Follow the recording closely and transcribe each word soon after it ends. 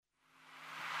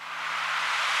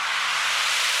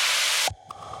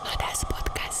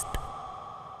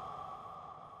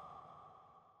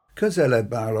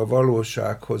közelebb áll a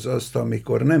valósághoz azt,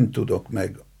 amikor nem tudok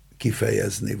meg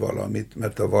kifejezni valamit,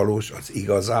 mert az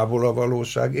igazából a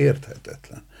valóság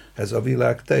érthetetlen. Ez a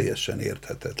világ teljesen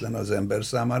érthetetlen az ember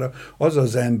számára. Az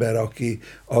az ember,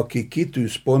 aki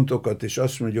kitűz pontokat, és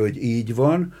azt mondja, hogy így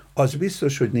van, az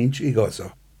biztos, hogy nincs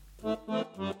igaza.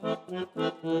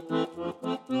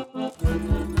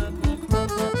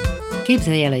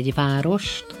 Képzelj el egy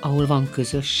várost, ahol van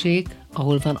közösség,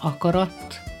 ahol van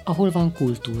akarat, ahol van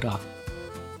kultúra.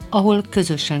 Ahol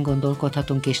közösen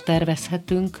gondolkodhatunk és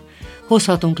tervezhetünk,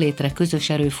 hozhatunk létre közös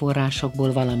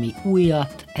erőforrásokból valami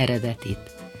újat,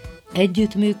 eredetit.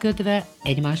 Együttműködve,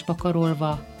 egymásba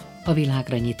karolva, a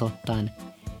világra nyitottan.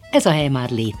 Ez a hely már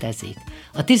létezik.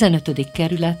 A 15.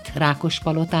 kerület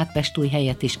Rákospalotát,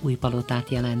 Pestújhelyet és Újpalotát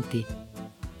jelenti.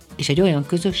 És egy olyan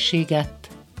közösséget,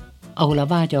 ahol a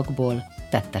vágyakból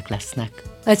tettek lesznek.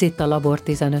 Ez itt a Labor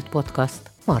 15 podcast.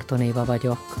 Marton Éva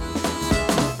vagyok.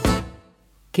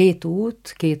 2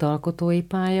 út, 2 alkotói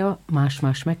pálya,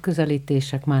 más-más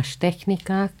megközelítések, más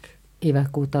technikák,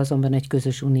 évek óta azonban egy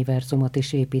közös univerzumot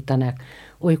is építenek.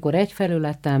 Olykor egy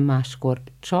felületen, máskor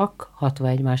csak, hatva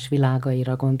egymás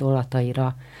világaira,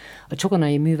 gondolataira. A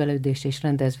Csokonai Művelődési és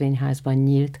Rendezvényházban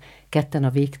nyílt, ketten a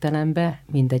végtelenbe,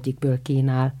 mindegyikből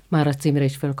kínál. Már a címre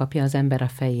is fölkapja az ember a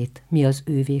fejét. Mi az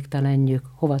ő végtelenjük?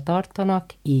 Hova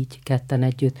tartanak? Így, ketten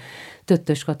együtt.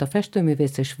 Töttös Kata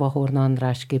festőművész és Wahorn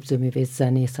András képzőművész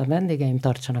zenész a vendégeim.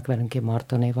 Tartsanak velünk, én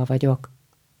Marton Éva vagyok.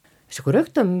 És akkor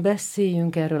rögtön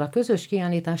beszéljünk erről a közös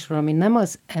kiállításról, ami nem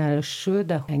az első,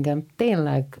 de engem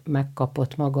tényleg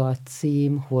megkapott maga a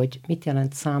cím, hogy mit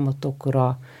jelent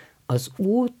számotokra az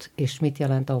út, és mit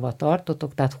jelent, ahova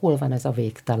tartotok, tehát hol van ez a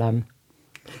végtelen?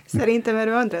 Szerintem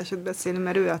erről Andrásod beszélni,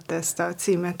 mert ő adta ezt a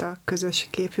címet a közös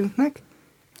képünknek.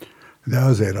 De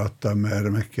azért adtam, mert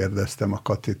megkérdeztem a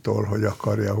Katitól, hogy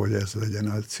akarja, hogy ez legyen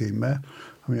a címe.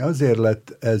 Ami azért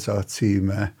lett ez a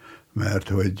címe, mert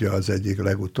hogy az egyik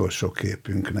legutolsó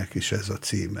képünknek is ez a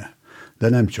címe. De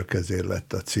nem csak ezért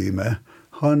lett a címe,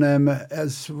 hanem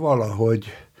ez valahogy,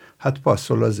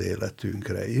 passzol az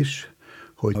életünkre is,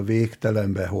 hogy a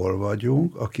végtelenben hol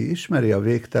vagyunk. Aki ismeri a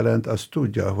végtelent, az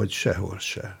tudja, hogy sehol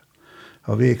se.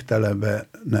 A végtelenben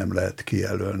nem lehet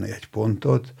kijelölni egy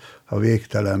pontot, a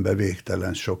végtelenben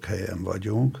végtelen sok helyen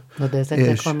vagyunk. Na de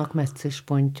ezeknek vannak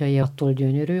meccéspontjai, attól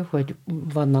gyönyörű, hogy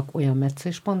vannak olyan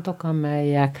meccéspontok,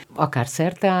 amelyek akár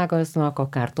szerteágaznak,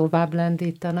 akár tovább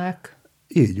lendítenek.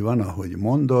 Így van, ahogy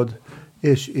mondod,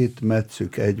 és itt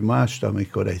metszük egymást,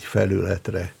 amikor egy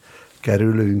felületre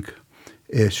kerülünk,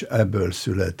 és ebből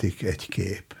születik egy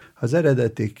kép. Az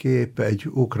eredeti kép egy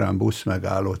ukrán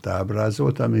buszmegállót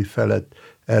ábrázolt, ami felett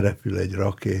elrepül egy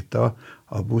rakéta,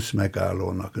 a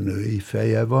buszmegállónak női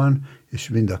feje van, és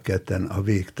mind a ketten a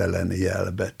végtelen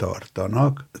jelbe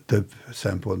tartanak. Több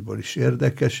szempontból is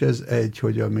érdekes ez. Egy,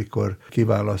 hogy amikor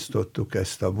kiválasztottuk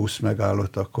ezt a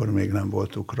buszmegállót, akkor még nem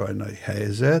volt ukrajnai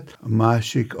helyzet. A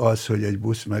másik az, hogy egy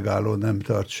buszmegálló nem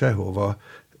tart sehova,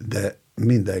 de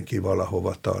mindenki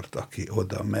valahova tart, aki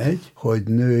oda megy, hogy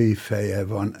női feje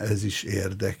van, ez is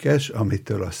érdekes,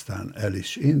 amitől aztán el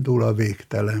is indul a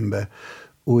végtelenbe,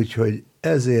 úgyhogy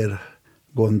ezért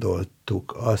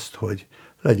gondoltuk azt, hogy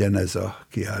legyen ez a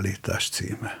kiállítás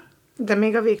címe. De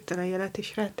még a végtelen jelet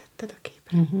is rátetted a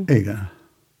képre. Igen.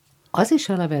 Az is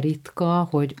eleve ritka,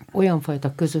 hogy olyan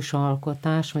fajta közös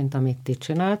alkotás, mint amit ti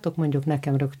csináltok, mondjuk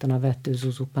nekem rögtön a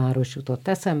Vető-Zuzu páros jutott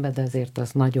eszembe, de ezért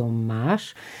az nagyon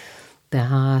más.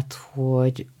 Tehát,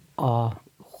 hogy a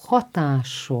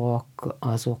hatások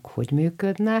azok, hogy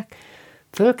működnek,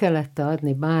 föl kellett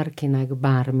adni bárkinek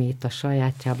bármit a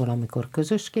sajátjából, amikor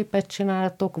közös képet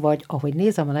csináltok, vagy ahogy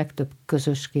nézem a legtöbb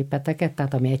közös képeteket,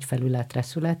 tehát ami egy felületre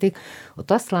születik,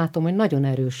 ott azt látom, hogy nagyon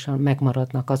erősen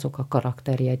megmaradnak azok a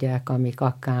karakterjegyek, amik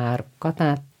akár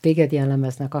Katát téged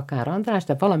jellemeznek, akár András,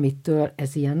 de valamitől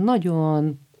ez ilyen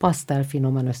nagyon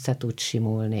pasztelfinoman össze tud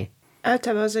simulni.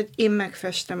 Általában az, hogy én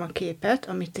megfestem a képet,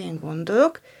 amit én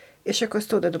gondolok, és akkor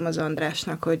azt odadom az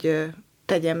Andrásnak, hogy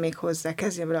tegyen még hozzá,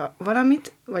 kezdjen vele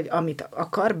valamit, vagy amit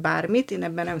akar, bármit, én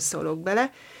ebben nem szólok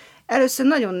bele. Először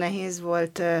nagyon nehéz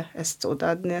volt ezt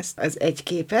odaadni, az egy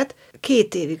képet.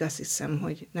 2 évig azt hiszem,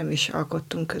 hogy nem is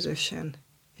alkottunk közösen.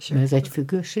 Ez egy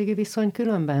függőségi viszony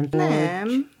különben?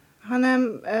 Nem,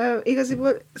 hanem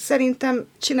igaziból szerintem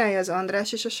csinálja az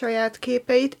András is a saját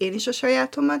képeit, én is a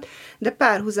sajátomat, de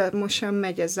párhuzamosan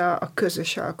megy ez a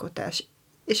közös alkotás.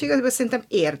 És igaziból szerintem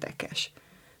érdekes.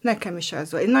 Nekem is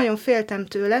az volt. Én nagyon féltem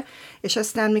tőle, és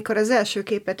aztán, mikor az első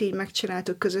képet így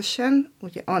megcsináltuk közösen,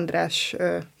 ugye András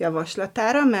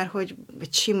javaslatára, mert hogy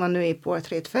egy sima női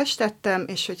portrét festettem,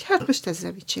 és hogy most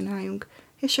ezzel mit csináljunk.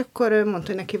 és akkor ő mondta,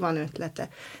 hogy neki van ötlete.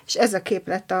 És ez a kép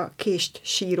lett a kést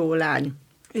síró lány.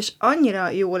 És annyira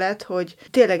jó lett, hogy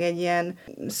tényleg egy ilyen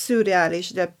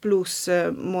szürreális, de plusz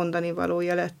mondani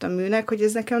valója lett a műnek, hogy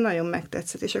ez nekem nagyon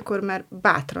megtetszett, és akkor már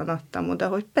bátran adtam oda,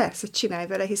 hogy persze, csinálj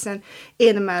vele, hiszen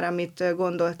én már, amit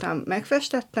gondoltam,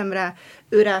 megfestettem rá,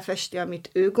 ő ráfesti, amit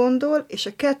ő gondol, és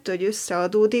a kettő, hogy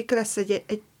összeadódik, lesz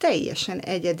egy teljesen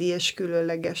egyedi és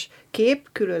különleges kép,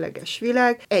 különleges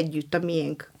világ, együtt a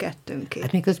miénk kettőnké.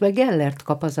 Hát miközben Gellert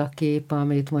kap az a kép,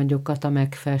 amit mondjuk Kata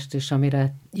megfest, és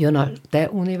amire jön a te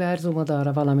univerzumod,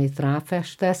 arra valamit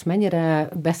ráfestesz, mennyire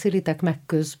beszélitek meg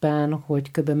közben,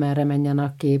 hogy köbben merre menjen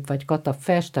a kép, vagy Kata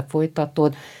fest, te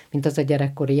folytatod, mint az a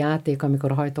gyerekkori játék,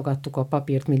 amikor hajtogattuk a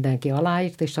papírt, mindenki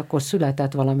aláírt, és akkor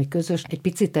született valami közös. Egy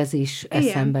picit ez is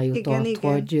eszembe jutott,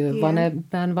 hogy van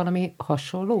ebben valami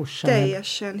hasonlóság?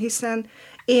 Teljesen, hiszen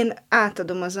én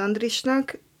átadom az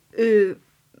Andrisnak, ő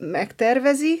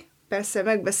megtervezi, persze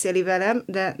megbeszéli velem,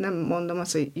 de nem mondom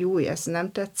azt, hogy jó, ez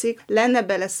nem tetszik. Lenne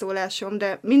beleszólásom,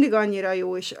 de mindig annyira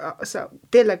jó, és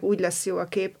tényleg úgy lesz jó a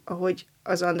kép, ahogy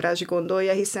az András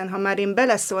gondolja, hiszen ha már én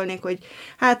beleszólnék, hogy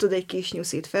tud egy kis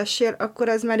nyuszit fessél, akkor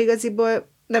az már igaziból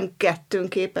nem kettőnk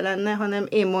képe lenne, hanem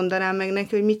én mondanám meg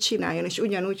neki, hogy mit csináljon, és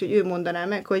ugyanúgy, hogy ő mondaná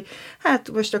meg, hogy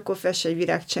most akkor fess egy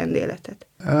virágcsendéletet.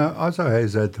 Az a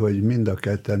helyzet, hogy mind a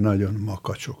ketten nagyon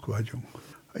makacsok vagyunk.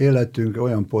 Életünk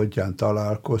olyan pontján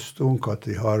találkoztunk,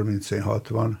 Kati 30, én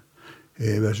 60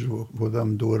 éves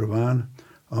voltam durván,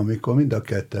 amikor mind a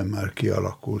ketten már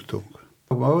kialakultunk.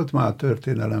 Volt már a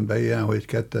történelemben ilyen, hogy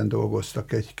ketten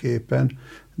dolgoztak egy képen,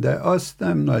 de azt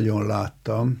nem nagyon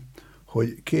láttam,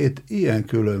 hogy két ilyen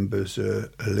különböző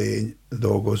lény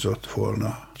dolgozott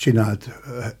volna, csinált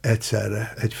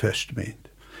egyszerre egy festményt.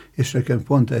 És nekem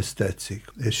pont ez tetszik,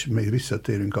 és még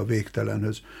visszatérünk a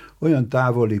végtelenhöz. Olyan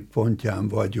távoli pontján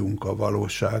vagyunk a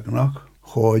valóságnak,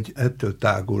 hogy ettől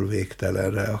tágul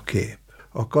végtelenre a kép.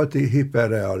 A Kati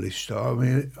hiperrealista,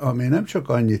 ami nem csak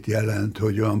annyit jelent,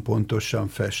 hogy olyan pontosan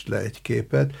fest le egy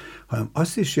képet, hanem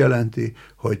azt is jelenti,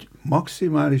 hogy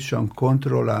maximálisan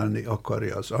kontrollálni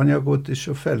akarja az anyagot és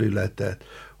a felületet.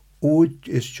 Úgy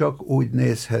és csak úgy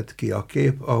nézhet ki a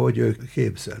kép, ahogy ő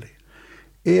képzeli.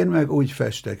 Én meg úgy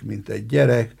festek, mint egy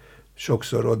gyerek,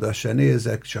 sokszor oda se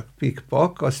nézek, csak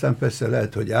pik-pak, aztán persze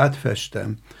lehet, hogy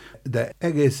átfestem, de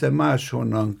egészen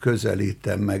máshonnan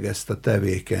közelítem meg ezt a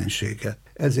tevékenységet.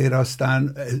 Ezért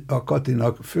aztán a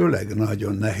Katinak főleg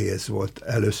nagyon nehéz volt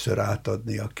először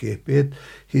átadni a képét,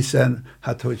 hiszen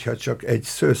hogyha csak egy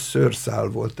szőrszál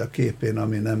volt a képén,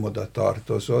 ami nem oda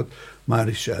tartozott, már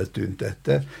is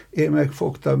eltüntette. Én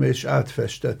megfogtam és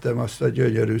átfestettem azt a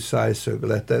gyönyörű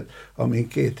szájszögletet, amin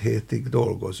 2 hétig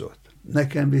dolgozott.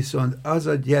 Nekem viszont az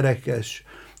a gyerekes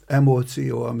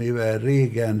emóció, amivel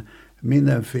régen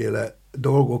mindenféle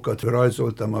dolgokat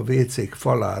rajzoltam a WC-k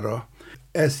falára,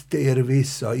 ez tér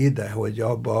vissza ide, hogy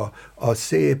abba a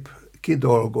szép,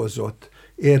 kidolgozott,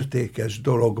 értékes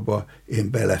dologba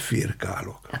én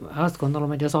belefirkálok. Azt gondolom,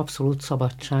 hogy az abszolút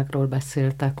szabadságról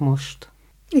beszéltek most.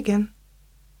 Igen.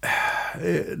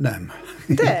 Nem.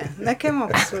 De, nekem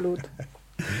abszolút.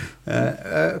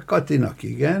 Katinak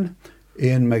igen,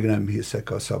 én meg nem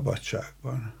hiszek a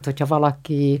szabadságban. Hogyha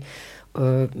valaki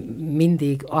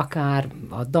mindig akár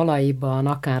a dalaiban,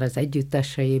 akár az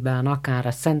együtteseiben, akár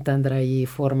a szentendrei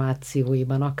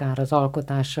formációiban, akár az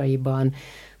alkotásaiban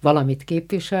valamit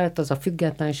képviselt, az a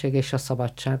függetlenség és a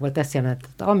szabadság volt. Ezt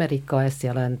jelentett Amerika, ezt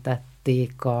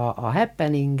jelentették a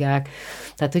happeningek,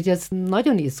 tehát hogy ez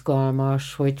nagyon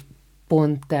izgalmas, hogy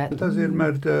pont te... Hát azért,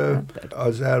 mert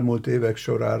az elmúlt évek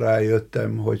során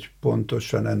rájöttem, hogy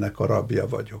pontosan ennek a rabja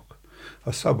vagyok.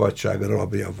 A szabadság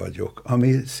rabja vagyok,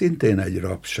 ami szintén egy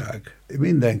rabság.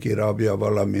 Mindenki rabja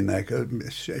valaminek,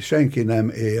 senki nem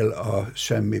él a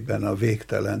semmiben, a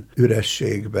végtelen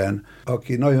ürességben.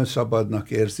 Aki nagyon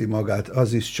szabadnak érzi magát,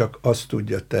 az is csak azt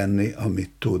tudja tenni,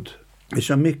 amit tud. És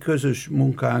a mi közös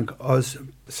munkánk az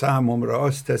számomra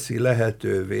azt teszi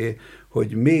lehetővé,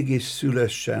 hogy mégis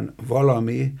szülessen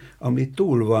valami, ami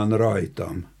túl van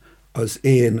rajtam, az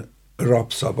én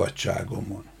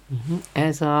rabszabadságomon.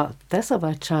 Ez a te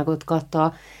szabadságot,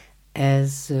 Kata,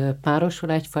 ez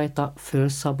párosul egyfajta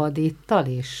fölszabadíttal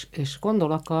is, és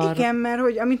gondolok arra... Igen, mert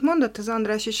hogy amit mondott az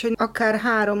András is, hogy akár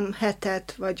 3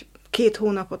 hetet, vagy 2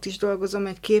 hónapot is dolgozom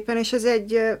egy képen, és ez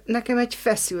nekem egy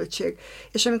feszültség.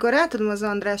 És amikor átadom az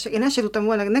Andrásnak, én ezt sem tudtam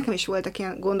volna, nekem is voltak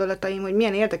ilyen gondolataim, hogy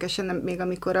milyen érdekesen, még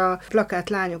amikor a plakát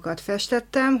lányokat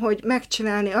festettem, hogy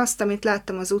megcsinálni azt, amit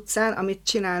láttam az utcán, amit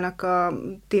csinálnak a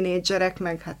tinédzserek,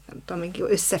 meg nem tudom,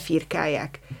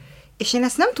 összefirkálják. És én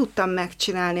ezt nem tudtam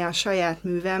megcsinálni a saját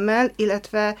művemmel,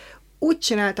 illetve úgy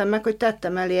csináltam meg, hogy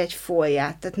tettem elé egy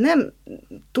fóliát. Tehát nem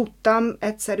tudtam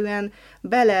egyszerűen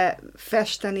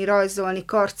belefesteni, rajzolni,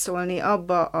 karcolni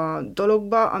abba a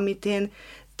dologba, amit én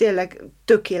tényleg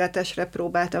tökéletesre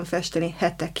próbáltam festeni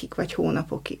hetekig, vagy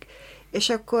hónapokig. És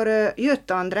akkor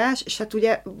jött András, és hát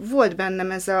ugye volt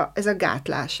bennem ez a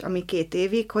gátlás, ami 2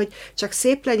 évig, hogy csak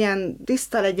szép legyen,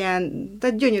 tiszta legyen,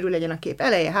 tehát gyönyörű legyen a kép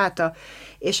eleje, háta,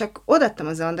 és akkor odaadtam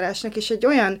az Andrásnak, és egy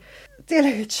olyan,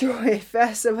 tényleg egy soha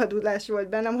felszabadulás volt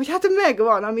bennem, hogy hát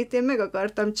megvan, amit én meg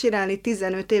akartam csinálni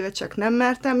 15 éve, csak nem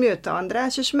mertem, jött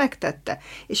András, és megtette.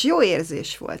 És jó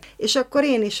érzés volt. És akkor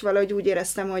én is valahogy úgy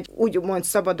éreztem, hogy úgymond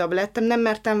szabadabb lettem, nem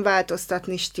mertem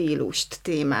változtatni stílust,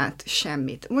 témát,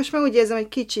 semmit. Most már úgy érzem, hogy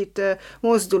kicsit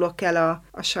mozdulok el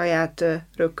a saját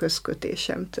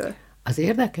röghözkötésemtől. Az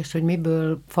érdekes, hogy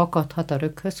miből fakadhat a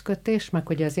röghözkötés, meg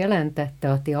hogy az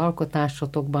jelentette a ti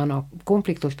alkotásotokban a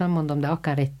konfliktus, nem mondom, de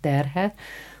akár egy terhet,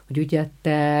 hogy ugye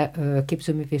te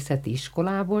képzőművészeti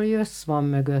iskolából jössz, van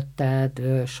mögötted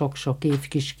sok-sok év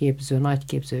kisképző,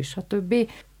 nagyképző, stb.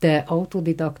 Te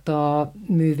autodidakta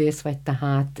művész vagy,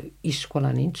 tehát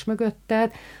iskola nincs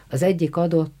mögötted. Az egyik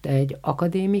adott egy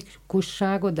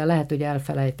akadémikusságot, de lehet, hogy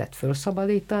elfelejtett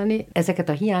felszabadítani. Ezeket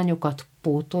a hiányokat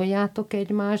pótoljátok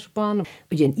egymásban.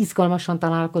 Ugye izgalmasan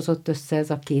találkozott össze ez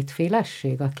a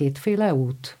kétfélesség, a kétféle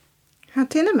út?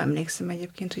 Hát én nem emlékszem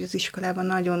egyébként, hogy az iskolában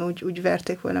nagyon úgy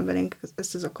verték volna belénk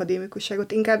ezt az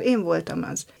akadémikusságot, inkább én voltam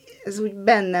az. Ez úgy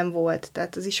bennem volt,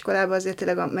 tehát az iskolában azért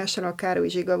tényleg a Mesterló Károly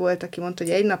Zsiga volt, aki mondta,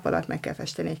 hogy 1 nap alatt meg kell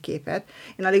festeni egy képet.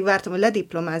 Én alig vártam, hogy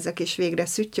lediplomázzak, és végre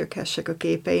szüttyöghessek a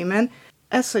képeimen.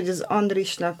 Ez, hogy az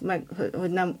Andrisnak,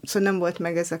 hogy nem volt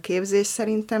meg ez a képzés,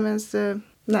 szerintem ez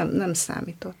nem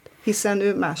számított, hiszen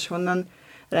ő máshonnan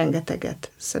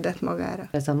rengeteget szedett magára.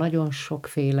 Ez a nagyon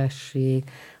sokféleség,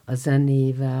 a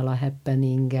zenével, a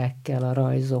happeningekkel, a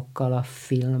rajzokkal, a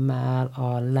filmmel,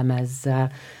 a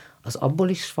lemezzel, az abból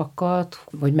is fakad,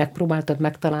 vagy megpróbáltad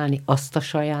megtalálni azt a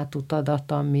saját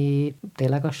utadat, ami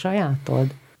tényleg a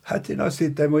sajátod? Hát én azt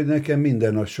hittem, hogy nekem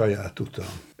minden a saját utam.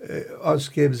 Azt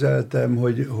képzeltem,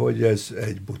 hogy ez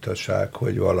egy butaság,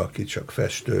 hogy valaki csak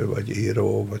festő, vagy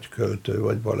író, vagy költő,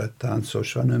 vagy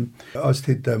balettáncos, hanem azt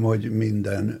hittem, hogy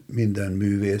minden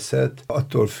művészet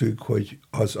attól függ, hogy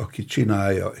az, aki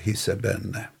csinálja, hisze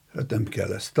benne. Hát nem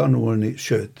kell ezt tanulni,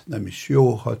 sőt, nem is jó,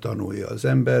 ha tanulja az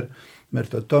ember,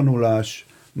 mert a tanulás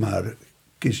már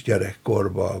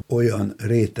kisgyerekkorban olyan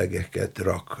rétegeket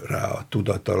rak rá a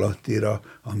tudatalattira,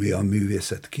 ami a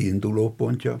művészet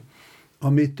kiindulópontja,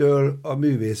 amitől a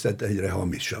művészet egyre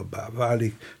hamisabbá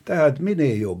válik. Tehát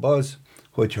minél jobb az,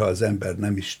 hogyha az ember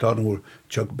nem is tanul,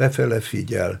 csak befele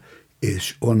figyel,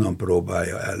 és onnan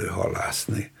próbálja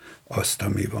előhalászni azt,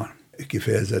 ami van.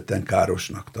 Kifejezetten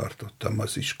károsnak tartottam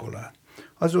az iskolát.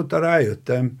 Azóta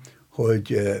rájöttem,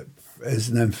 hogy ez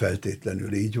nem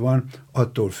feltétlenül így van,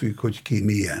 attól függ, hogy ki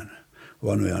milyen.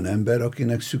 Van olyan ember,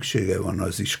 akinek szüksége van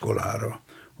az iskolára,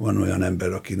 van olyan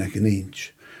ember, akinek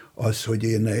nincs. Az, hogy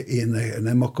én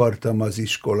nem akartam az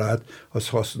iskolát, az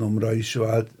hasznomra is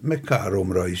vált, meg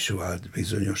káromra is vált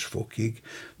bizonyos fokig,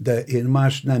 de én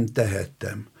más nem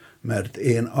tehettem, mert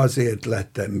én azért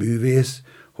lettem művész,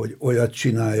 hogy olyat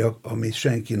csináljak, amit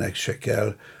senkinek se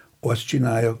kell, azt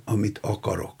csináljak, amit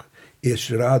akarok. És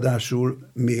ráadásul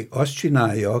még azt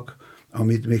csináljak,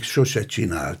 amit még sose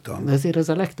csináltam. De azért az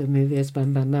a legtöbb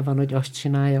művészben benne van, hogy azt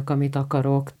csináljak, amit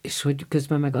akarok, és hogy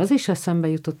közben meg az is eszembe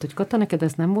jutott, hogy Kata, neked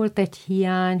ez nem volt egy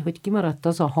hiány, hogy kimaradt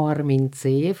az a 30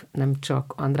 év, nem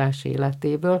csak András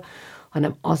életéből,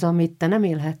 hanem az, amit te nem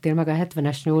élhettél meg a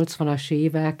 70-es-80-as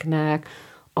éveknek,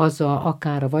 az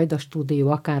akár a Vajda stúdió,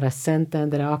 akár a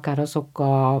Szentendre, akár azok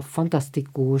a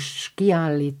fantasztikus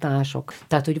kiállítások.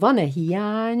 Tehát, hogy van-e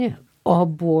hiány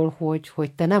abból,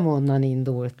 hogy te nem onnan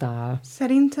indultál?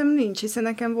 Szerintem nincs, hiszen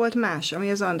nekem volt más, ami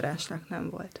az Andrásnak nem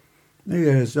volt.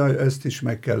 Igen, ezt is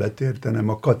meg kellett értenem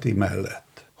a Kati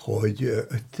mellett, hogy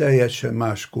teljesen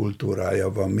más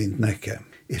kultúrája van, mint nekem.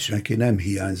 És neki nem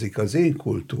hiányzik az én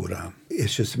kultúrám.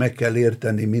 És ezt meg kell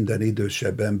érteni minden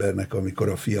idősebb embernek, amikor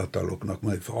a fiataloknak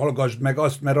majd hallgassd meg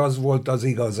azt, mert az volt az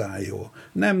igazán jó.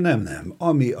 Nem.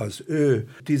 Ami az ő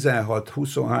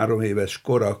 16-23 éves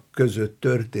kora között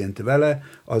történt vele,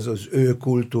 az az ő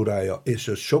kultúrája, és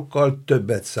az sokkal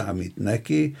többet számít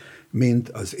neki, mint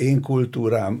az én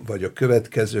kultúrám, vagy a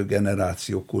következő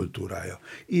generáció kultúrája.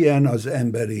 Ilyen az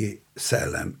emberi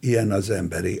szellem, ilyen az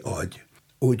emberi agy.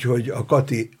 Úgyhogy a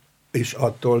Kati is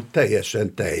attól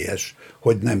teljesen teljes,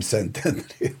 hogy nem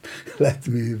Szentendrén lett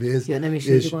művész. Ja, nem is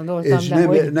így gondoltam, és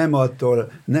de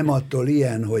nem attól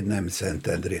ilyen, hogy nem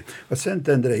Szentendrén. A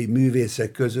szentendrei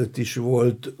művészek között is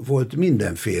volt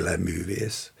mindenféle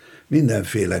művész,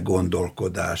 mindenféle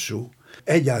gondolkodású.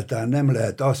 egyáltalán nem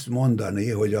lehet azt mondani,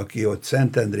 hogy aki ott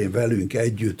Szentendrén velünk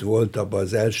együtt volt abban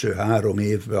az első 3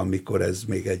 évben, amikor ez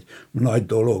még egy nagy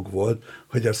dolog volt,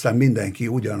 hogy aztán mindenki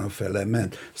ugyanafele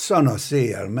ment.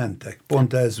 Szana-széjjel mentek.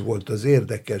 Pont ez volt az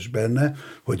érdekes benne,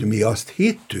 hogy mi azt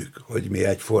hittük, hogy mi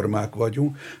egyformák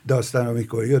vagyunk, de aztán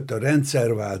amikor jött a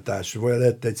rendszerváltás, vagy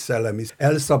lett egy szellemi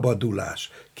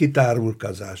elszabadulás,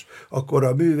 kitárulkozás, akkor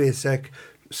a művészek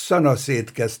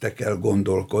szanaszét kezdtek el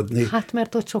gondolkodni. Hát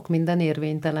mert ott sok minden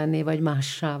érvénytelenné vagy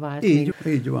mássá vált.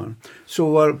 Így van.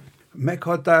 Szóval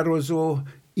meghatározó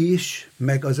is,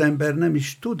 meg az ember nem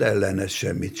is tud ellene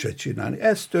semmit se csinálni.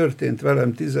 Ez történt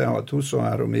velem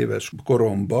 16-23 éves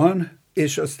koromban,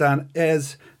 és aztán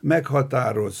ez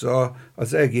meghatározza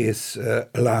az egész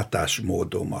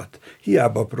látásmódomat.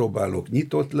 Hiába próbálok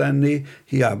nyitott lenni,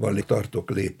 hiába tartok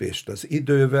lépést az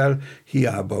idővel,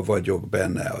 hiába vagyok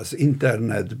benne az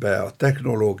internetbe, a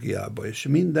technológiába és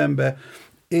mindenbe.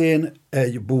 Én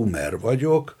egy boomer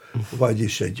vagyok,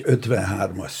 vagyis egy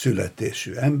 53-as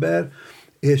születésű ember,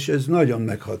 és ez nagyon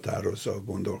meghatározza a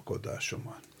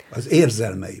gondolkodásomat. Az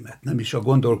érzelmeimet, nem is a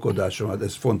gondolkodásomat,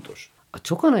 ez fontos. A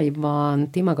Csokonaiban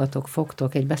ti magatok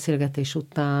fogtok egy beszélgetés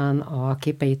után a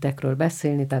képeitekről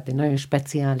beszélni, tehát egy nagyon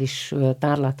speciális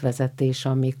tárlatvezetés,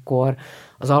 amikor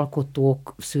az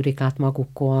alkotók szűrik át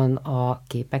magukon a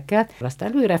képeket. Azt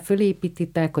előre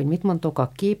fölépítitek, hogy mit mondtok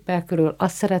a képekről,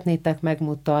 azt szeretnétek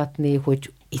megmutatni,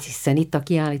 hogy hiszen itt a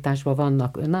kiállításban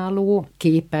vannak önálló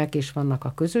képek, és vannak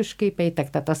a közös képeitek,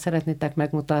 tehát azt szeretnétek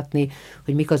megmutatni,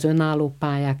 hogy mik az önálló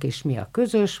pályák, és mi a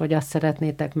közös, vagy azt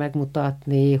szeretnétek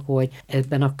megmutatni, hogy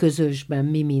ebben a közösben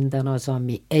mi minden az,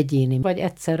 ami egyéni, vagy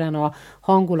egyszerűen a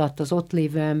hangulat, az ott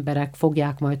lévő emberek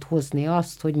fogják majd hozni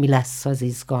azt, hogy mi lesz az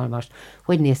izgalmas.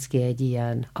 Hogy néz ki egy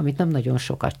ilyen, amit nem nagyon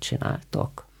sokat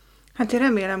csináltok? Hát én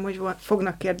remélem, hogy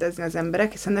fognak kérdezni az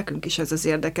emberek, hiszen nekünk is ez az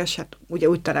érdekes, hát ugye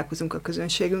úgy találkozunk a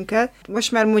közönségünkkel.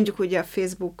 Most már mondjuk ugye a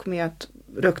Facebook miatt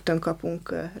rögtön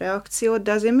kapunk reakciót,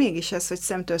 de azért mégis ez, hogy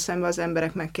szemtől szembe az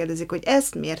emberek megkérdezik, hogy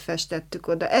ezt miért festettük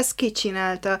oda, ezt ki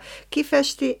csinálta, ki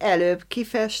festi előbb, ki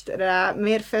fest rá,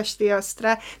 miért festi azt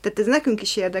rá. Tehát ez nekünk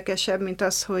is érdekesebb, mint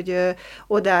az, hogy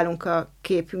odállunk a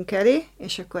képünk elé,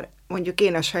 és akkor mondjuk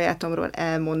én a sajátomról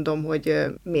elmondom, hogy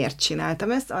miért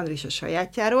csináltam ezt, Andris a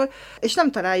sajátjáról, és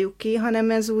nem találjuk ki,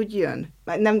 hanem ez úgy jön.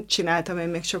 Nem csináltam én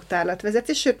még sok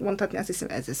tárlatvezetést, sőt, mondhatni azt hiszem,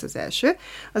 ez az első.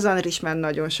 Az Andris már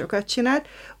nagyon sokat csinált,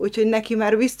 úgyhogy neki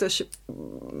már biztos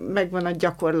megvan a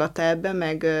gyakorlata ebben,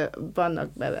 meg vannak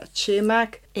bevett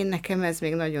sémák. Én nekem ez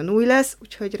még nagyon új lesz,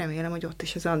 úgyhogy remélem, hogy ott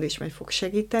is az Andris majd fog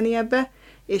segíteni ebbe,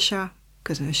 és a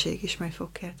közönség is majd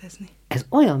fog kérdezni. Ez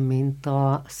olyan, mint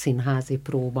a színházi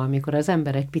próba, amikor az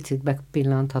ember egy picit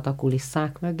bepillanthat a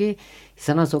kulisszák mögé,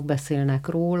 hiszen azok beszélnek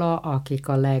róla, akik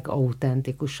a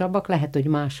legautentikusabbak. Lehet, hogy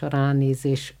más a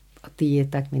ránézés a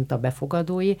tiétek, mint a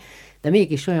befogadói, de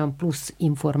mégis olyan plusz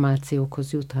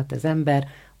információkhoz juthat az ember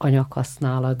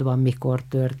anyaghasználatban, mikor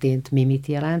történt, mi mit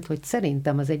jelent, hogy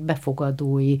szerintem az egy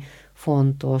befogadói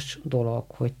fontos dolog,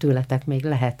 hogy tőletek még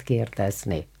lehet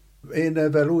kérdezni. Én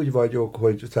ebben úgy vagyok,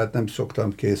 hogy tehát nem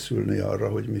szoktam készülni arra,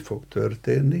 hogy mi fog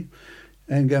történni.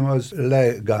 Engem az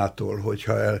legátol,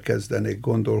 hogyha elkezdenék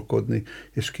gondolkodni,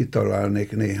 és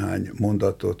kitalálnék néhány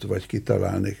mondatot, vagy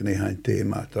kitalálnék néhány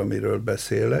témát, amiről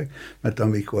beszélek, mert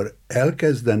amikor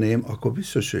elkezdeném, akkor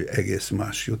biztos, hogy egész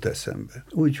más jut eszembe.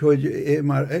 Úgyhogy én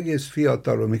már egész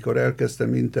fiatalon, amikor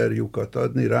elkezdtem interjúkat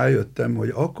adni, rájöttem,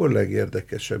 hogy akkor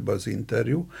legérdekesebb az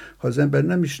interjú, ha az ember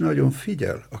nem is nagyon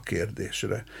figyel a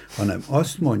kérdésre, hanem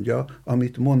azt mondja,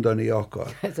 amit mondani akar.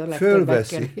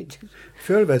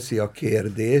 Fölveszi a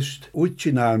kérdést, úgy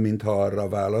csinál, mintha arra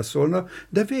válaszolna,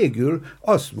 de végül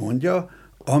azt mondja,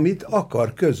 amit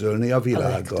akar közölni a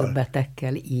világgal. A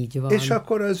legtöbbetekkel így van. És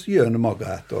akkor az jön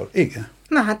magától. Igen.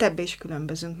 Na hát ebbe is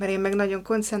különbözünk, mert én meg nagyon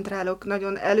koncentrálok,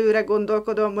 nagyon előre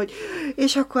gondolkodom, hogy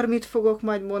és akkor mit fogok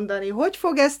majd mondani, hogy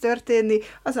fog ez történni,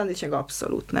 az Andris meg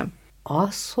abszolút nem.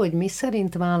 Az, hogy mi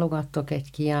szerint válogattok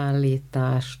egy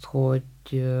kiállítást, hogy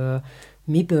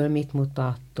miből mit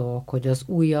mutattok, hogy az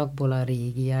újakból, a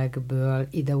régiekből,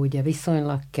 ide ugye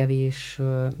viszonylag kevés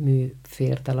mű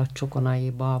fért el a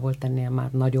Csokonaiba, volt ennél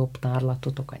már nagyobb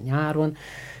tárlatotok a nyáron,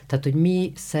 tehát, hogy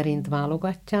mi szerint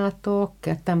válogatjátok,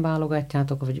 ketten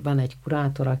válogatjátok, vagy van egy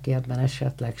kurátor, aki ebben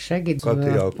esetleg segít. Kati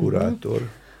a kurátor,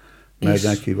 mert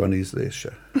neki van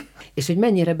ízlése. És hogy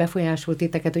mennyire befolyásolt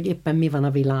titeket, hogy éppen mi van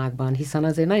a világban, hiszen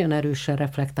azért nagyon erősen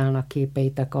reflektálnak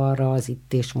képeitek arra az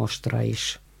itt és mostra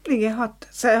is. Igen,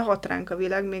 hat ránk a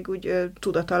világ, még úgy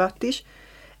tudat alatt is.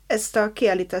 Ezt a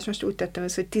kiállítást most úgy tettem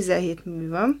össze, hogy 17 mű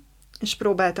van, és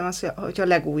próbáltam azt, hogy a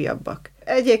legújabbak.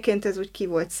 Egyébként ez úgy ki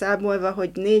volt számolva, hogy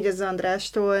 4 az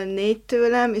Andrástól, 4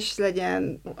 tőlem, és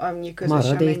legyen annyi közös,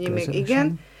 amennyi még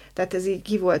igen. Tehát ez így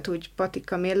ki volt úgy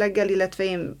patika mérleggel, illetve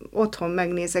én otthon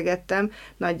megnézegettem,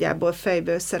 nagyjából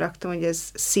fejbe összeraktam, hogy ez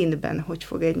színben hogy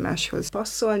fog egymáshoz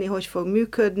passzolni, hogy fog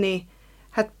működni.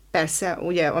 Hát persze,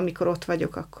 ugye, amikor ott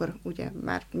vagyok, akkor ugye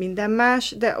már minden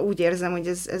más, de úgy érzem, hogy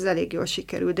ez elég jól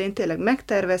sikerült. De én tényleg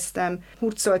megterveztem,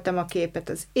 hurcoltam a képet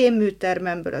az én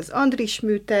műtermemből az Andris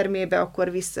műtermébe,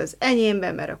 akkor vissza az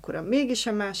enyémbe, mert akkor mégis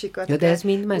a másikat ja, de ez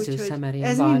mind Mezőszemerén van.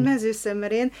 Ez mind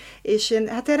Mezőszemerén, és én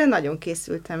hát erre nagyon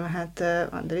készültem, hát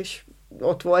Andris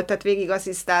ott volt, tehát végig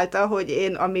asszisztálta, hogy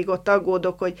én amíg ott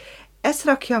aggódok, hogy ezt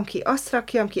rakjam ki, azt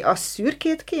rakjam ki, az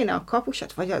szürkét kéne, a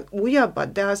kapusat, vagy az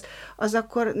újabbat, de az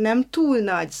akkor nem túl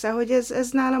nagy, szóval, hogy ez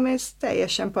nálam ez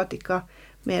teljesen patika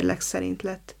mérleg szerint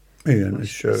lett. Igen,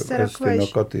 és ezt én a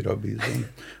Katira bízom,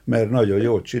 mert nagyon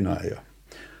jól csinálja.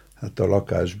 Hát a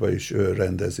lakásban is ő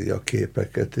rendezi a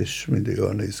képeket, és mindig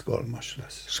olyan izgalmas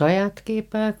lesz. Saját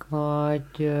képek,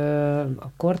 vagy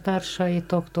a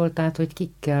kortársaitoktól, tehát hogy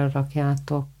kikkel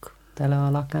rakjátok tele a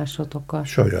lakásotokat?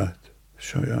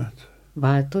 Saját.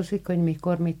 Változik, hogy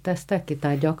mikor mit tesztek ki?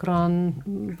 Tehát gyakran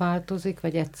változik,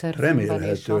 vagy egyszer?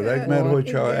 Remélhetőleg, mert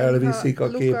hogyha elviszik a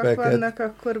képeket, vannak,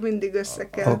 akkor mindig össze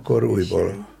kell. Akkor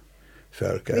újból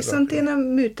fel kell Viszont rakni. én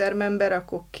a műtermemben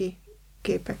berakok ki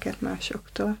képeket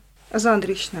másoktól. Az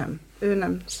Andris nem. Ő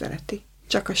nem szereti.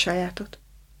 Csak a sajátot.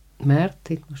 Mert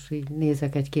itt most így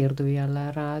nézek egy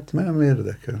kérdőjellel rád. Nem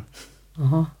érdekel.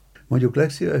 Aha. Mondjuk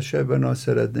legszívesebben azt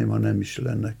szeretném, ha nem is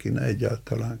lenne kine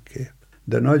egyáltalán kép.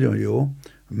 De nagyon jó,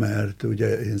 mert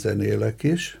ugye én zenélek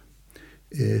is,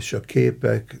 és a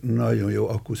képek nagyon jó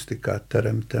akusztikát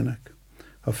teremtenek.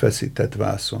 A feszített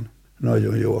vászon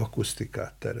nagyon jó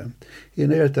akusztikát teremt.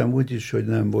 Én éltem úgy is, hogy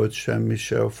nem volt semmi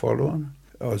se a falon,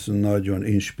 az nagyon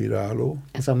inspiráló.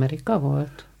 Ez Amerika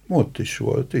volt? Ott is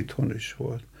volt, itthon is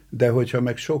volt. De hogyha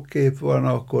meg sok kép van,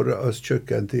 akkor az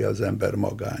csökkenti az ember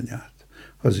magányát.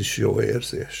 Az is jó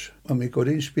érzés. Amikor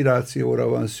inspirációra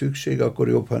van szükség, akkor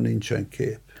jobb, ha nincsen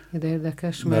kép. De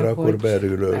érdekes, mert akkor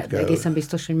belülről kell. Egészen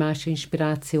biztos, hogy más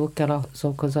inspiráció kell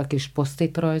azokhoz a kis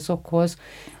posztit rajzokhoz,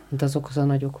 mint azokhoz a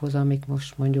nagyokhoz, amik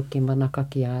most mondjuk kint vannak a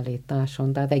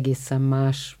kiállításon. Tehát egészen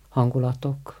más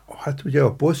hangulatok. Hát ugye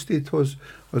a posztithoz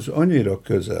az annyira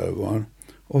közel van,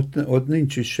 ott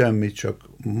nincs is semmi, csak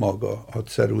maga a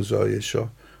ceruza és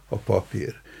a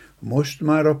papír. Most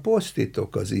már a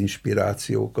posztitok az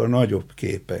inspirációk a nagyobb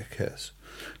képekhez.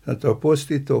 Tehát a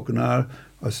posztitoknál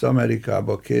azt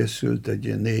Amerikába készült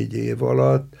egy 4 év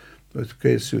alatt, ott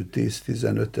készült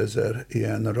 10-15 ezer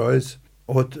ilyen rajz.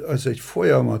 Ott az egy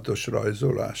folyamatos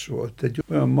rajzolás volt. Egy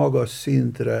olyan magas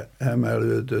szintre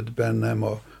emelődött bennem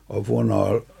a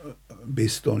vonal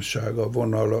biztonsága,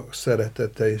 vonal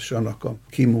szeretete és annak a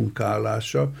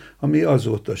kimunkálása, ami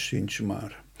azóta sincs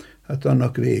már. Hát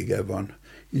annak vége van.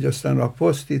 Így aztán a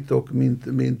posztitok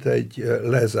mint egy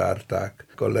lezárták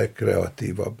a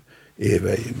legkreatívabb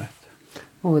éveimet.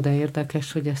 Ó, de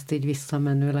érdekes, hogy ezt így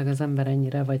visszamenőleg az ember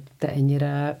ennyire, vagy te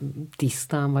ennyire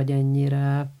tisztán, vagy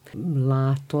ennyire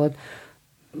látod.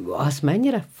 Az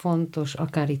mennyire fontos,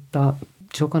 akár itt a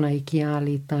csokonai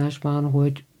kiállításban,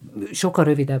 hogy sokkal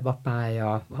rövidebb a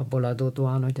pálya abból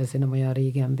adódóan, hogy azért nem olyan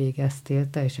régen végeztél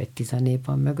te, és egy 10 év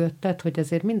van mögötted, hogy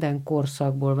azért minden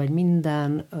korszakból, vagy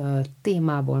minden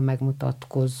témából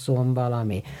megmutatkozzon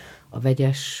valami. A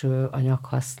vegyes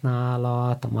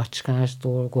anyaghasználat, a macskás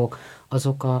dolgok,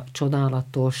 azok a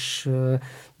csodálatos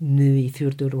női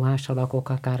fürdőruhás alakok,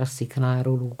 akár a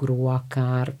szikláról ugró,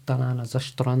 akár talán az a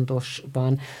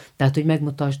strandosban. Tehát, hogy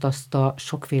megmutasd azt a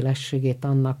sokféleségét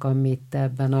annak, amit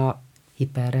ebben a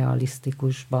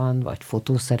hiperrealisztikusban, vagy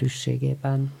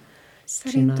fotószerűségében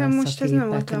Szerintem most ez nem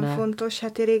volt olyan fontos,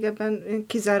 hát én régebben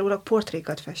kizárólag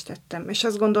portrékat festettem, és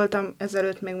azt gondoltam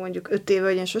ezelőtt még mondjuk 5 éve,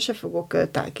 hogy én sose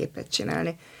fogok tájképet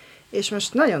csinálni. És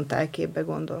most nagyon tájképbe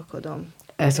gondolkodom.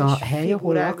 Ez a hely,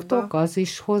 ahol laktok, az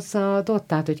is hozzáadott?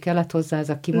 Tehát, hogy kellett hozzá ez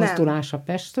a kimozdulás a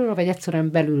Pestről, vagy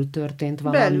egyszerűen belül történt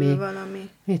valami? Belül valami.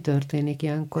 Mi történik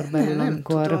ilyenkor belül, nem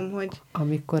tudom, hogy...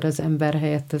 amikor az ember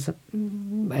helyett ez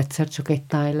egyszer csak egy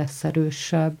táj lesz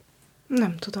erősebb?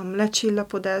 Nem tudom,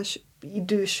 lecsillapodás,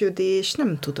 idősödés,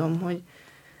 nem tudom, hogy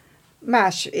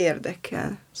más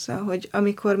érdekel. Szóval, hogy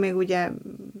amikor még ugye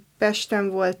Pesten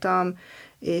voltam,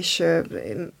 és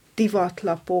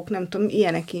divatlapok, nem tudom,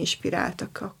 ilyenek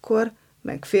inspiráltak akkor,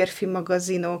 meg férfi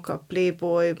magazinok, a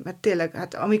Playboy, mert tényleg,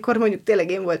 hát amikor mondjuk tényleg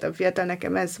én voltam fiatal,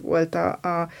 nekem ez volt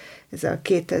ez a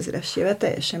 2000-es éve,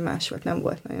 teljesen más volt, nem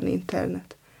volt nagyon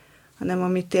internet, hanem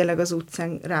ami tényleg az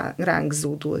utcán ránk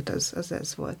zúdult, az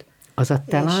ez volt. Az a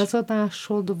te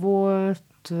lázadásod volt,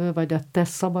 vagy a te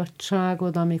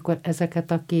szabadságod, amikor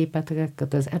ezeket a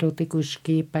képeket, az erotikus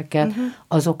képeket,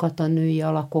 azokat a női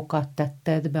alakokat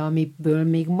tetted be, amiből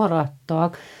még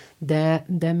maradtak,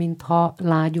 de mintha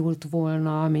lágyult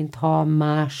volna, mintha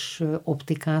más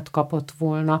optikát kapott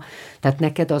volna. Tehát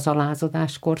neked az a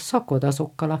lázadás korszakod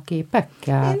azokkal a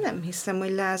képekkel? Én nem hiszem,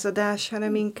 hogy lázadás,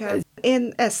 hanem inkább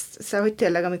én ezt, szóval, hogy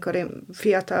tényleg, amikor én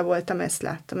fiatal voltam, ezt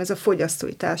láttam, ez a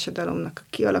fogyasztói társadalomnak a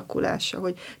kialakulása,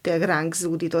 hogy tényleg ránk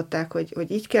zúdították,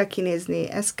 hogy így kell kinézni,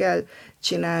 ezt kell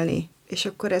csinálni, és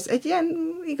akkor ez egy ilyen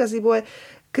igaziból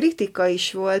kritika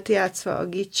is volt játszva a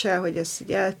gicsel, hogy ez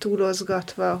így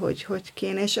eltúlozgatva, hogy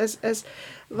kéne, és ez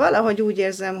valahogy úgy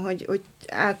érzem, hogy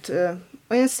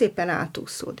olyan szépen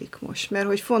átúszódik most, mert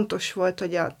hogy fontos volt,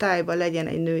 hogy a tájban legyen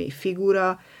egy női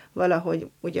figura, valahogy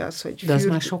ugye az, hogy... De az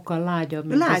már sokkal lágyabb,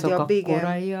 mint azok a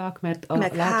koraiak, mert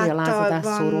lehet, hogy a lázadás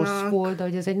szoros volt, de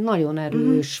hogy ez egy nagyon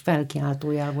erős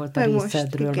felkiáltójel volt a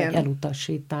részedről, vagy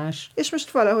elutasítás. És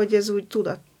most valahogy ez úgy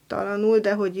tudattalanul,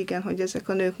 de hogy igen, hogy ezek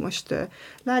a nők most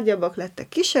lágyabbak lettek,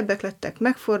 kisebbek lettek,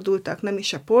 megfordultak, nem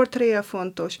is a portréja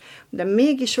fontos, de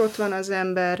mégis ott van az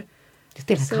ember. De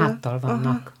tényleg háttal vannak.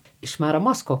 Aha. És már a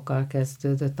maszkokkal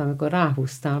kezdődött, amikor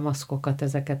ráhúztál maszkokat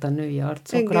ezeket a női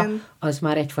arcokra, igen. Az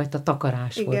már egyfajta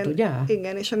takarás volt, ugye?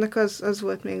 Igen, és ennek az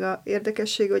volt még a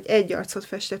érdekessége, hogy egy arcot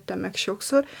festettem meg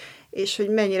sokszor, és hogy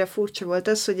mennyire furcsa volt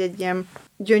az, hogy egy ilyen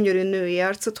gyönyörű női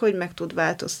arcot hogy meg tud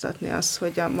változtatni az,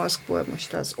 hogy a maszkból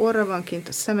most az orra van kint,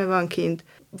 a szeme van kint,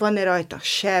 van-e rajta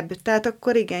seb, tehát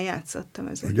akkor igen, játszottam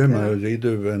ezekkel. Ugye, mert az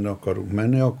időben akarunk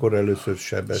menni, akkor először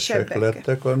sebesek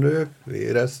lettek a nők,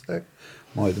 véreztek,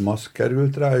 majd maszk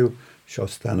került rájuk, és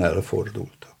aztán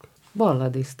elfordultak.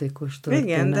 Balladisztikus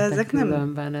történetek. Igen, de ezek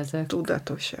nem ezek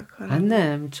tudatosak. Hanem... Hát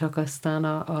nem, csak aztán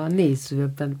a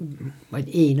nézőben,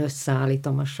 vagy én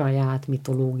összeállítom a saját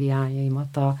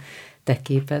mitológiájaimat a te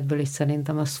képedből, és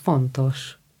szerintem az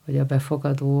fontos, hogy a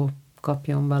befogadó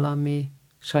kapjon valami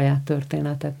saját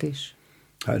történetet is.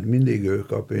 Hát mindig ő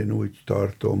kap, én úgy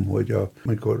tartom, hogy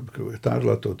amikor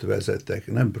tárlatot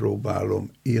vezetek, nem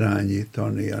próbálom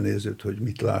irányítani a nézőt, hogy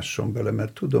mit lásson bele,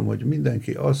 mert tudom, hogy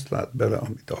mindenki azt lát bele,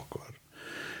 amit akar.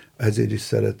 Ezért is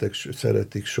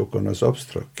szeretik sokan az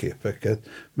absztrakt képeket,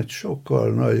 mert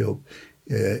sokkal nagyobb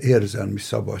érzelmi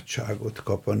szabadságot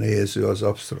kap a néző az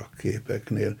absztrakt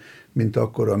képeknél, mint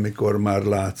akkor, amikor már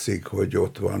látszik, hogy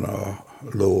ott van a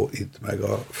ló, itt meg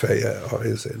a feje a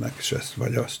helyzének, és ezt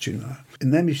vagy azt csinál.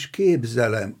 Nem is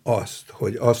képzelem azt,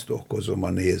 hogy azt okozom a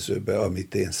nézőbe,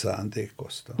 amit én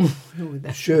szándékoztam.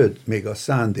 Sőt, még a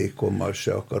szándékommal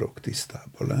se akarok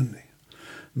tisztában lenni.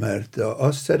 Mert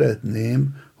azt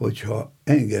szeretném, hogyha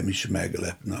engem is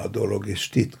meglepne a dolog, és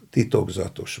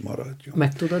titokzatos maradjon.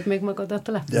 Meg tudod még magadat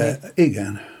lepni? De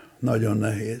igen, nagyon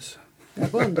nehéz. De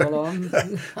gondolom.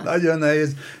 Nagyon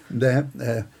nehéz, de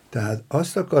tehát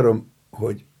azt akarom,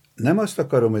 hogy nem azt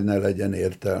akarom, hogy ne legyen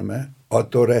értelme,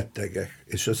 attól rettegek,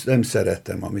 és azt nem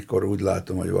szeretem, amikor úgy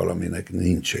látom, hogy valaminek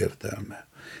nincs értelme.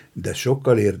 De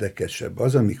sokkal érdekesebb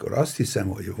az, amikor azt hiszem,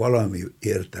 hogy valami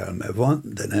értelme van,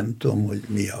 de nem tudom, hogy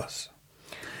mi az.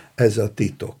 Ez a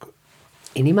titok.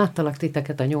 Én imádtalak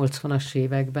titeket a 80-as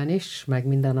években is, meg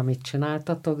minden, amit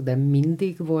csináltatok, de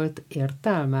mindig volt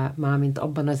értelme, mármint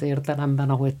abban az értelemben,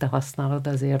 ahogy te használod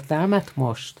az értelmet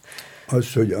most?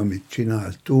 Az, hogy amit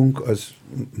csináltunk, az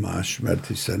más, mert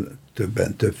hiszen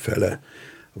többfele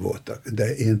voltak.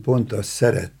 De én pont azt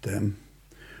szerettem,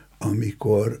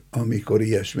 amikor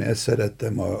ilyesmi, ezt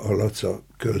szerettem a Laca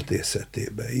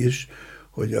költészetébe is,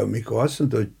 hogy amikor azt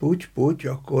mondta, hogy puty,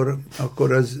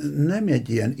 akkor az nem egy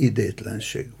ilyen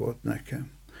idétlenség volt nekem,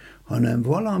 hanem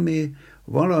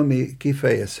valami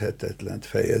kifejezhetetlent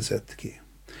fejezett ki.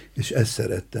 És ezt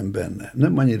szerettem benne.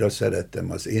 Nem annyira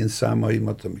szerettem az én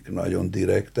számaimat, amik nagyon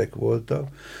direktek voltak,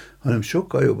 hanem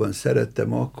sokkal jobban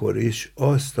szerettem akkor is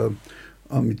azt,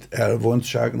 amit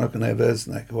elvontságnak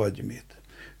neveznek, vagy mit.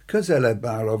 Közelebb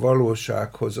áll a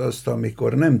valósághoz azt,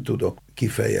 amikor nem tudok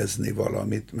kifejezni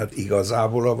valamit, mert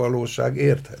igazából a valóság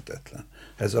érthetetlen.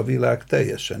 Ez a világ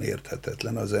teljesen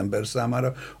érthetetlen az ember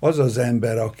számára. Az az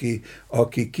ember,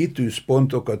 aki kitűz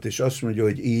pontokat, és azt mondja,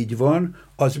 hogy így van,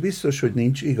 az biztos, hogy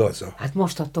nincs igaza. Hát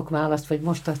most adtok választ, vagy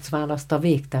most adsz választ a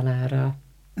végtelenre.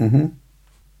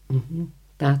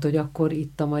 Tehát, hogy akkor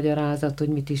itt a magyarázat, hogy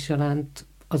mit is jelent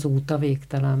az út a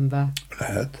végtelenbe.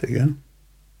 Lehet, igen.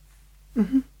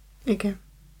 Igen.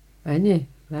 Ennyi?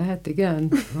 Lehet,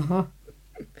 igen? Aha.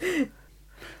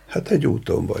 Hát egy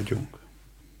úton vagyunk.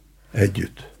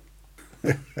 Együtt.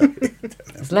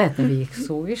 Ez lehetne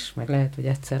végszó is, meg lehet, hogy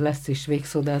egyszer lesz is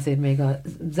végszó, de azért még a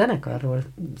zenekarról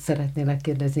szeretnélek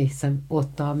kérdezni, hiszen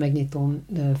ott a megnyitón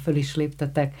föl is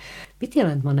léptetek. Mit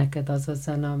jelent ma neked az a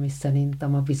zene, ami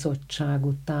szerintem a bizottság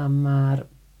után már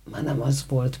nem az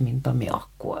volt, mint ami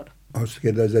akkor? Azt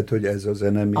kérdezed, hogy ez a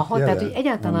zene mit jelent? Tehát, hogy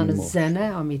egyáltalán a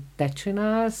zene, amit te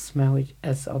csinálsz, mert hogy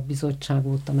ez a bizottság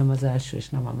óta nem az első és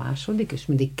nem a második, és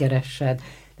mindig keresed,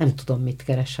 nem tudom, mit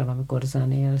keresel, amikor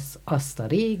zenélsz, azt a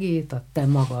régét, a te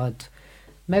magad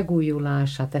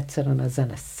megújulását, egyszerűen a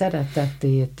zene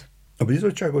szeretetét. A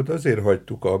bizottságot azért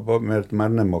hagytuk abba, mert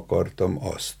már nem akartam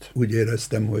azt. Úgy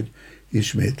éreztem, hogy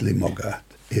ismétli magát,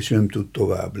 és nem tud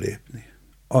tovább lépni.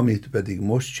 Amit pedig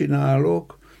most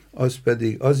csinálok, az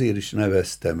pedig azért is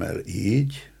neveztem el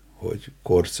így, hogy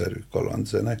korszerű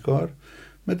kalandzenekar,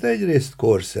 mert egyrészt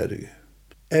korszerű.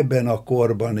 Ebben a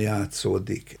korban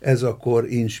játszódik, ez a kor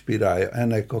inspirálja,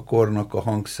 ennek a kornak a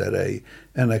hangszerei,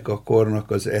 ennek a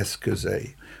kornak az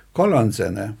eszközei.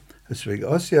 Kalandzene, ez pedig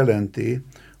azt jelenti,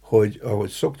 hogy ahogy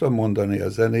szoktam mondani a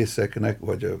zenészeknek,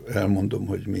 vagy elmondom,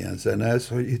 hogy milyen zene ez,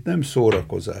 hogy itt nem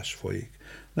szórakozás folyik.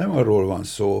 Nem arról van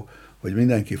szó, hogy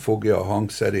mindenki fogja a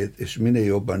hangszerét, és minél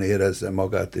jobban érezze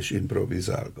magát, és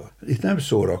improvizálgat. Itt nem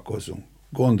szórakozunk,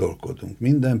 gondolkodunk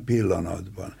minden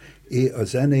pillanatban. A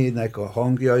zenének a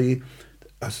hangjai,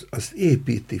 azt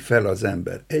építi fel az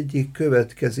ember. Egyik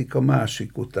következik a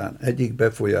másik után, egyik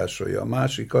befolyásolja a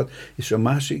másikat, és a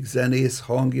másik zenész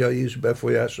hangjai is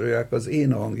befolyásolják az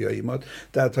én hangjaimat.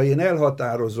 Tehát ha én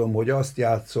elhatározom, hogy azt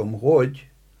játszom, hogy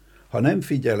ha nem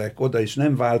figyelek oda, és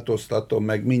nem változtatom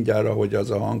meg mindjárt, hogy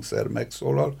az a hangszer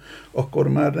megszólal, akkor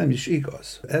már nem is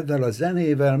igaz. Ezzel a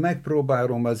zenével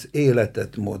megpróbálom az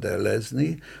életet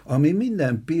modellezni, ami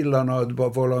minden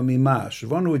pillanatban valami más.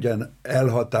 Van ugyan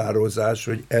elhatározás,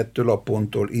 hogy ettől a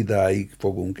ponttól idáig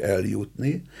fogunk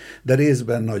eljutni, de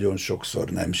részben nagyon sokszor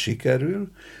nem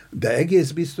sikerül, de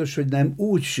egész biztos, hogy nem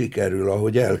úgy sikerül,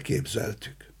 ahogy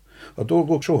elképzeltük. A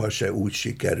dolgok sohasem úgy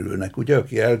sikerülnek. Ugye,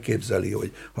 aki elképzeli,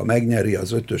 hogy ha megnyeri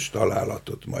az 5-ös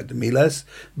találatot, majd mi lesz,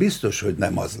 biztos, hogy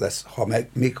nem az lesz,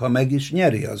 még ha meg is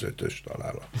nyeri az 5-ös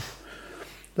találatot.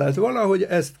 Tehát valahogy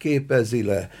ezt képezi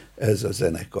le ez a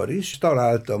zenekar is.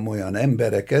 Találtam olyan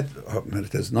embereket,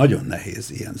 mert ez nagyon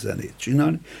nehéz ilyen zenét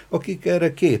csinálni, akik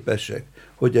erre képesek,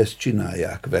 hogy ezt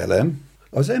csinálják velem.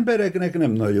 Az embereknek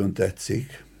nem nagyon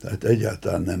tetszik, tehát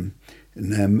egyáltalán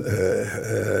nem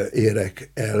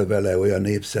érek el vele olyan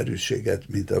népszerűséget,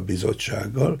 mint a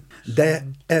bizottsággal, de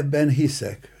ebben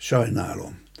hiszek,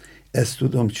 sajnálom. Ezt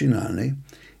tudom csinálni,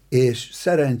 és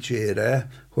szerencsére,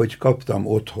 hogy kaptam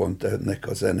otthont ennek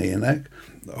a zenének,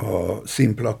 a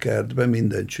Szimpla kertben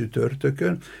minden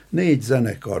csütörtökön, 4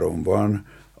 zenekarom van,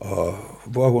 a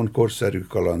Wahorn korszerű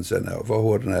kalandzene, a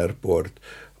Wahorn Airport,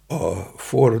 a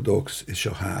Fordox és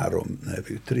a 3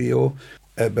 nevű trió.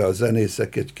 Ebbe a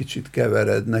zenészek egy kicsit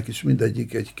keverednek, és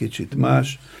mindegyik egy kicsit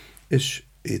más, és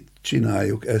itt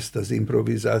csináljuk ezt az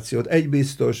improvizációt. Egy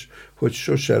biztos, hogy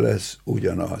sose lesz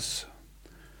ugyanaz.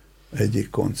 Egyik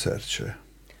koncert se.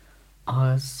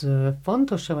 Az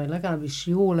fontos-e, vagy legalábbis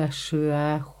jó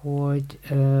leső-e, hogy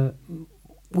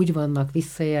úgy vannak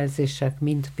visszajelzések,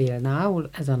 mint például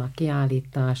ezen a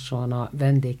kiállításon a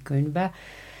vendégkönyvbe,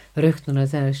 rögtön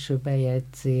az első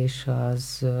bejegyzés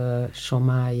az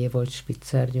Somályé volt,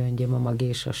 Spitzer Gyöngyi, Mamag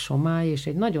és a Somály, és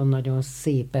egy nagyon-nagyon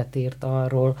szépet írt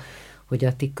arról, hogy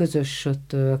a ti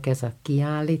közösötök, ez a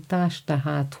kiállítás,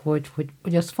 tehát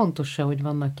hogy az fontos-e, hogy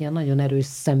vannak ilyen nagyon erős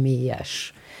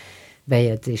személyes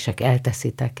bejegyzések,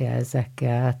 elteszitek-e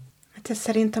ezeket? Hát ez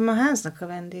szerintem a háznak a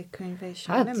vendégkönyve is.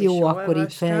 Hát nem jó, is akkor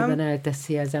olvastam. Itt fejben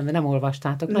elteszi az ember, nem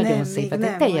olvastátok, nagyon szépen,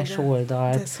 egy teljes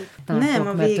oldalt. Nem,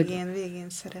 a végén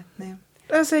szeretném.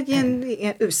 Az egy ilyen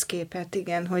összképet,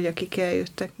 igen, hogy akik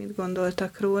eljöttek, mit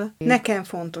gondoltak róla. Nekem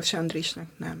fontos, Andrisnak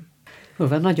nem.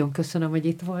 Nagyon köszönöm, hogy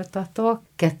itt voltatok.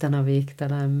 Ketten a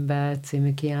Végtelenben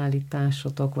című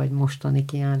kiállításotok, vagy mostani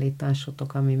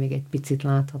kiállításotok, ami még egy picit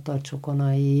látható a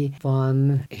Csokonai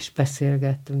van, és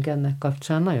beszélgettünk ennek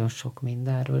kapcsán nagyon sok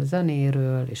mindenről,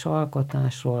 zenéről és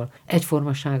alkotásról,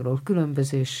 egyformaságról,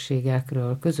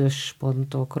 különbözőségekről, közös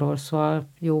pontokról, szóval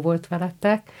jó volt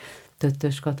veletek.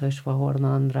 Töttös Kata és Wahorn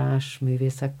András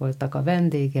művészek voltak a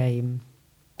vendégeim.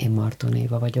 Én Marton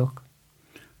Éva vagyok.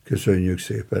 Köszönjük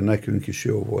szépen, nekünk is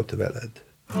jó volt veled.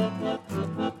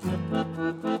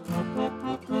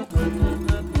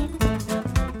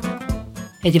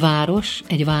 Egy város,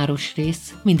 egy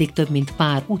városrész, mindig több, mint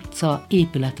pár utca,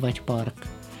 épület vagy park.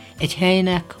 Egy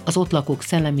helynek az ott lakók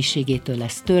szellemiségétől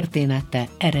lesz története,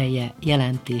 ereje,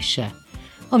 jelentése,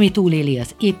 ami túléli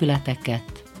az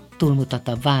épületeket, túlmutat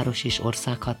a város és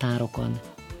országhatárokon.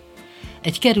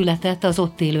 Egy kerületet az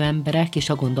ott élő emberek és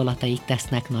a gondolataik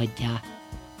tesznek nagyjá.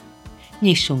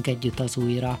 Nyissunk együtt az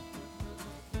újra.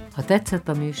 Ha tetszett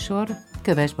a műsor,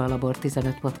 kövess be a Labor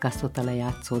 15 podcastot a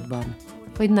lejátszódban,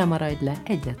 hogy ne maradj le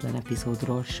egyetlen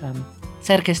epizódról sem.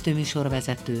 Szerkesztő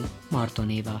műsorvezető Marton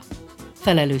Éva.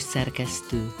 Felelős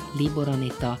szerkesztő Libor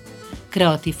Anita,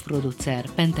 kreatív producer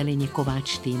Pentelényi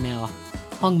Kovács Tímea,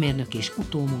 hangmérnök és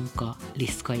utómunka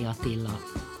Liszkai Attila.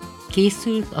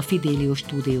 Készült a Fidelio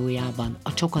stúdiójában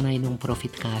a Csokonai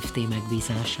Nonprofit Kft.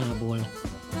 Megbízásából.